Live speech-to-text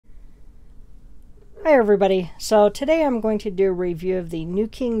Hi everybody, so today I'm going to do a review of the New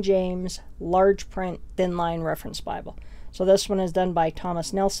King James large print Thinline reference Bible. So this one is done by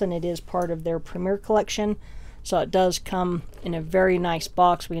Thomas Nelson. It is part of their Premier collection, so it does come in a very nice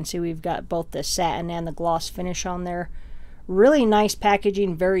box. We can see we've got both the satin and the gloss finish on there. Really nice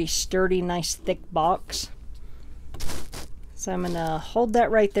packaging, very sturdy, nice thick box. So I'm going to hold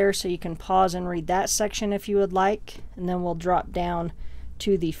that right there so you can pause and read that section if you would like, and then we'll drop down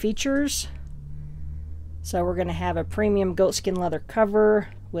to the features. So we're going to have a premium goatskin leather cover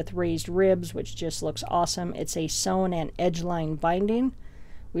with raised ribs, which just looks awesome. It's a sewn and edge line binding.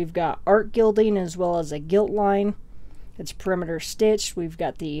 We've got art gilding as well as a gilt line. It's perimeter stitched. We've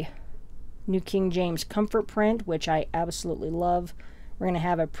got the New King James comfort print, which I absolutely love. We're going to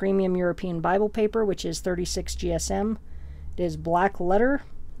have a premium European Bible paper, which is 36 GSM. It is black letter.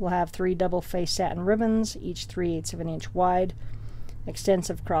 We'll have 3 double-faced satin ribbons, each 3/8 of an inch wide.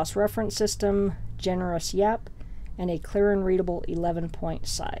 Extensive cross-reference system, generous yap, and a clear and readable 11-point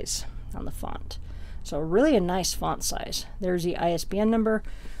size on the font. So really a nice font size. There's the ISBN number.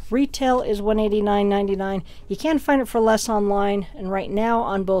 Retail is $189.99. You can find it for less online, and right now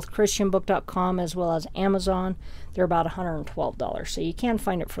on both christianbook.com as well as Amazon, they're about $112, so you can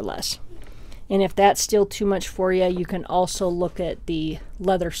find it for less. And if that's still too much for you, you can also look at the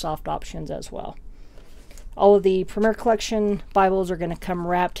leather soft options as well. All of the Premier Collection Bibles are going to come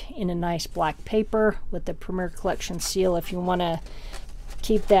wrapped in a nice black paper with the Premier Collection seal. If you want to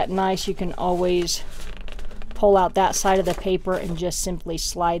keep that nice, you can always pull out that side of the paper and just simply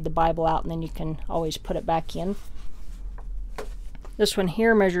slide the Bible out, and then you can always put it back in. This one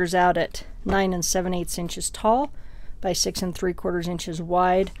here measures out at 9 7/8 inches tall by 6 3/4 inches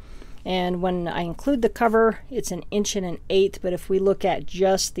wide. And when I include the cover, it's 1 1/8 inch, but if we look at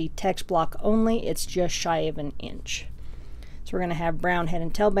just the text block only, it's just shy of 1 inch. So we're going to have brown head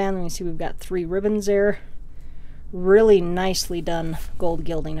and tail band. You can see we've got 3 ribbons there. Really nicely done gold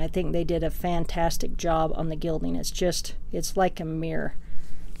gilding. I think they did a fantastic job on the gilding. It's like a mirror.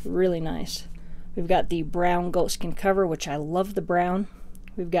 Really nice. We've got the brown goatskin cover, which I love the brown.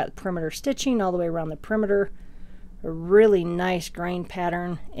 We've got perimeter stitching all the way around the perimeter. A really nice grain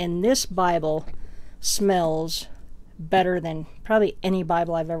pattern, and this Bible smells better than probably any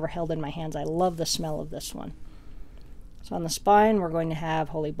Bible I've ever held in my hands. I love the smell of this one. So on the spine we're going to have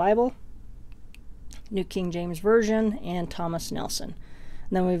Holy Bible, New King James Version, and Thomas Nelson.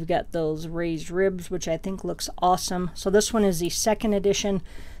 And then we've got those raised ribs, which I think looks awesome. So this one is the 2nd edition.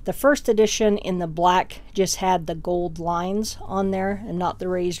 The 1st edition in the black just had the gold lines on there and not the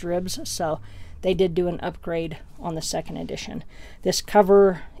raised ribs, so they did do an upgrade on the 2nd edition. This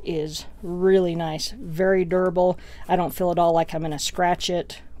cover is really nice, very durable. I don't feel at all like I'm going to scratch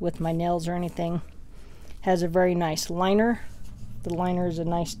it with my nails or anything. Has a very nice liner. The liner is a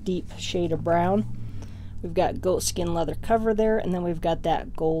nice deep shade of brown. We've got goatskin leather cover there, and then we've got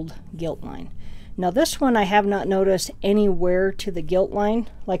that gold gilt line. Now this one I have not noticed any wear to the gilt line.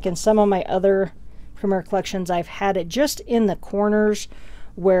 Like in some of my other Premier collections, I've had it just in the corners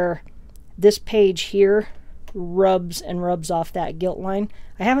where this page here rubs off that gilt line.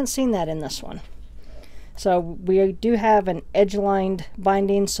 I haven't seen that in this one. So we do have an edge-lined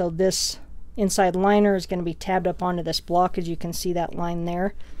binding, so this inside liner is going to be tabbed up onto this block, as you can see that line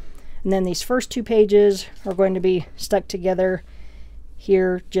there. And then these first 2 pages are going to be stuck together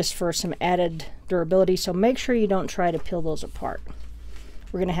here just for some added durability, so make sure you don't try to peel those apart.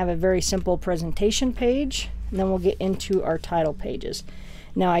 We're going to have a very simple presentation page, and then we'll get into our title pages.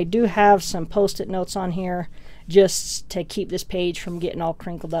 Now I do have some post-it notes on here just to keep this page from getting all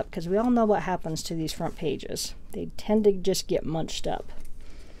crinkled up, because we all know what happens to these front pages. They tend to just get munched up.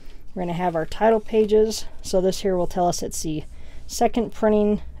 We're going to have our title pages. So this here will tell us it's the 2nd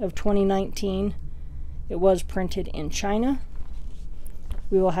printing of 2019. It was printed in China.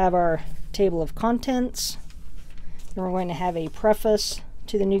 We will have our table of contents. And we're going to have a preface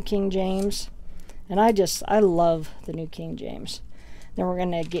to the New King James. And I love the New King James. Then we're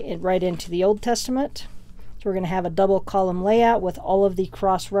going to get right into the Old Testament. So we're going to have a double column layout with all of the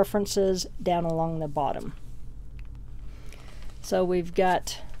cross references down along the bottom. So we've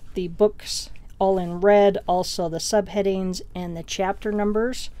got the books all in red, also the subheadings and the chapter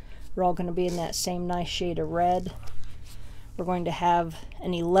numbers. We're all going to be in that same nice shade of red. We're going to have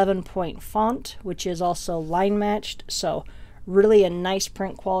an 11-point font, which is also line matched, so really a nice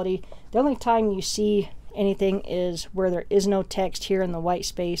print quality. The only time you see anything is where there is no text here in the white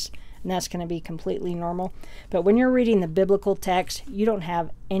space, and that's going to be completely normal. But when you're reading the biblical text, you don't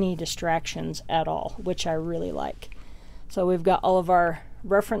have any distractions at all, which I really like. So we've got all of our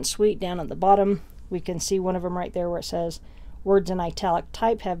reference suite down at the bottom. We can see one of them right there where it says words in italic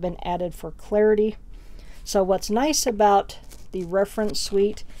type have been added for clarity. So what's nice about the reference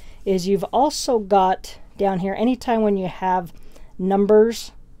suite is you've also got down here, anytime when you have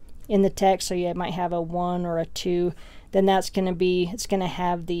numbers in the text, so you might have a 1 or a 2, then that's going to be, it's going to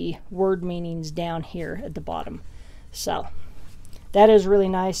have the word meanings down here at the bottom. So that is really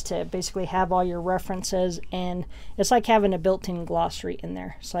nice to basically have all your references, and it's like having a built-in glossary in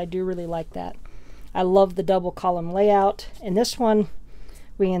there. So I do really like that. I love the double column layout. And this one,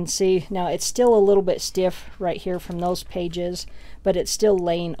 we can see now it's still a little bit stiff right here from those pages, but it's still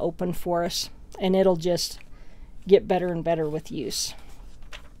laying open for us, and it'll just get better and better with use.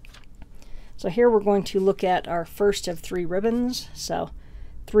 So here we're going to look at our first of 3 ribbons. So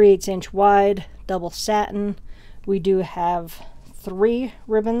 3/8 inch wide, double satin. We do have 3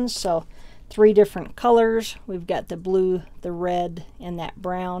 ribbons, so 3 different colors. We've got the blue, the red, and that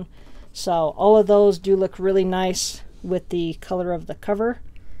brown. So all of those do look really nice with the color of the cover.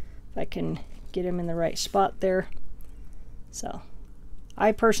 If I can get them in the right spot there. So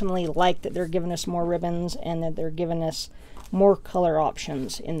I personally like that they're giving us more ribbons and that they're giving us more color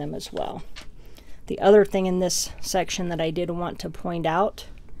options in them as well. The other thing in this section that I did want to point out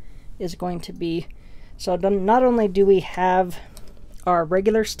is going to be, so not only do we have our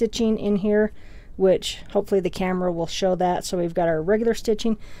regular stitching in here, which hopefully the camera will show that, so we've got our regular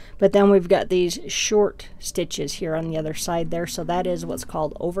stitching, but then we've got these short stitches here on the other side there, so that is what's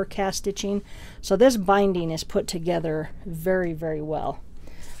called overcast stitching. So this binding is put together very, very well.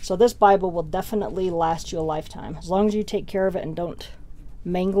 So this Bible will definitely last you a lifetime. As long as you take care of it and don't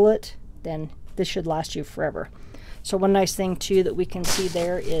mangle it, then this should last you forever. So one nice thing too that we can see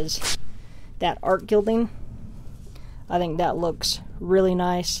there is that art gilding. I think that looks really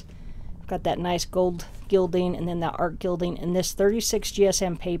nice. Got that nice gold gilding and then that art gilding, and this 36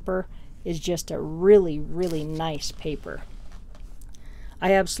 GSM paper is just a really, really nice paper.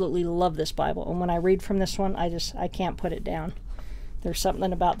 I absolutely love this Bible, and when I read from this one, I can't put it down. There's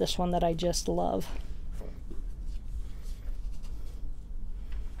something about this one that I just love.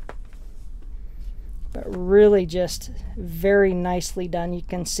 But really just very nicely done. You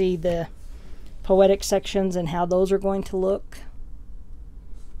can see the poetic sections and how those are going to look.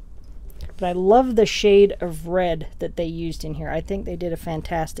 But I love the shade of red that they used in here. I think they did a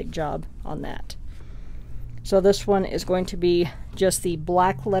fantastic job on that. So this one is going to be just the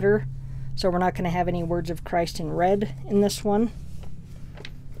black letter. So we're not going to have any words of Christ in red in this one.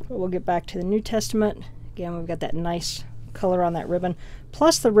 But we'll get back to the New Testament. Again, we've got that nice color on that ribbon.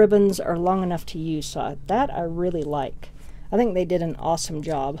 Plus the ribbons are long enough to use, so that I really like. I think they did an awesome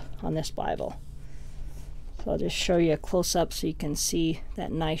job on this Bible. So I'll just show you a close-up so you can see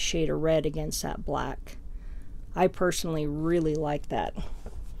that nice shade of red against that black. I personally really like that.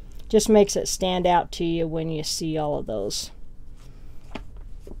 Just makes it stand out to you when you see all of those.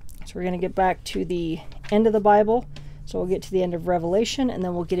 So we're going to get back to the end of the Bible. So we'll get to the end of Revelation, and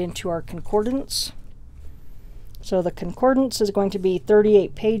then we'll get into our concordance. So the concordance is going to be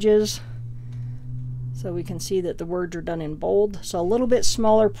 38 pages. So we can see that the words are done in bold. So a little bit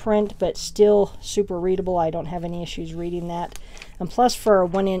smaller print, but still super readable. I don't have any issues reading that. And plus, for a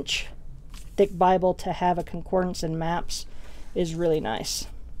 1-inch thick Bible, to have a concordance and maps is really nice.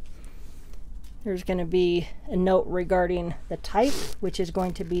 There's going to be a note regarding the type, which is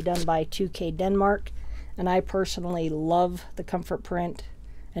going to be done by 2K Denmark. And I personally love the comfort print.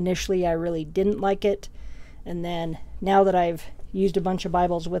 Initially, I really didn't like it. And then now that I've used a bunch of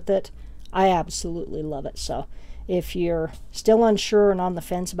Bibles with it, I absolutely love it. So if you're still unsure and on the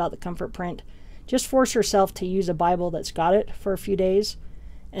fence about the comfort print, just force yourself to use a Bible that's got it for a few days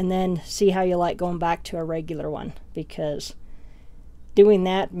and then see how you like going back to a regular one, because doing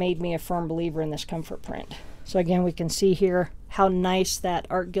that made me a firm believer in this comfort print. So again, we can see here how nice that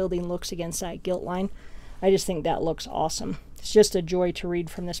art gilding looks against that gilt line. I just think that looks awesome. It's just a joy to read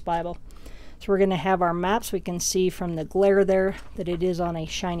from this Bible. So we're going to have our maps. We can see from the glare there that it is on a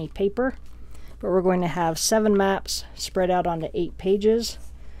shiny paper. But we're going to have 7 maps spread out onto 8 pages.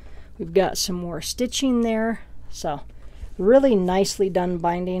 We've got some more stitching there. So really nicely done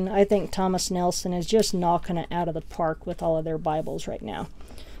binding. I think Thomas Nelson is just knocking it out of the park with all of their Bibles right now.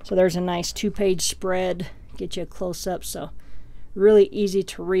 So there's a nice 2-page spread. Get you a close-up. So really easy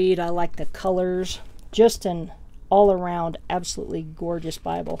to read. I like the colors. Just an all-around absolutely gorgeous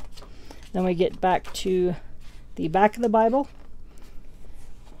Bible. Then we get back to the back of the Bible.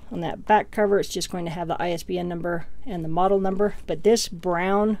 On that back cover, it's just going to have the ISBN number and the model number. But this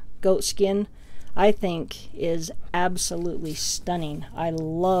brown goatskin, I think, is absolutely stunning. I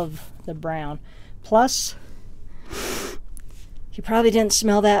love the brown. Plus, you probably didn't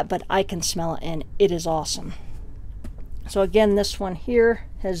smell that, but I can smell it, and it is awesome. So again, this one here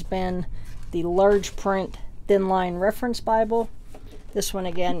has been the large print Thinline reference Bible. This one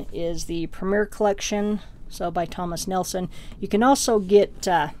again is the Premier Collection, so by Thomas Nelson. You can also get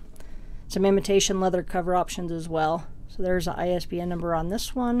some imitation leather cover options as well. So there's an ISBN number on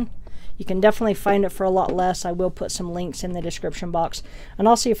this one. You can definitely find it for a lot less. I will put some links in the description box, and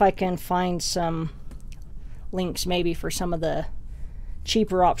I'll see if I can find some links maybe for some of the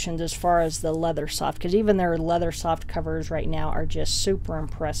cheaper options as far as the leather soft, because even their leather soft covers right now are just super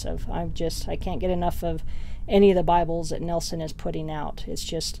impressive. I can't get enough of any of the Bibles that Nelson is putting out. It's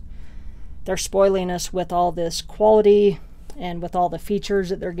just, they're spoiling us with all this quality and with all the features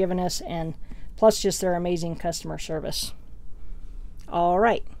that they're giving us, and plus just their amazing customer service. All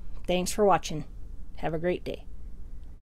right, thanks for watching. Have a great day.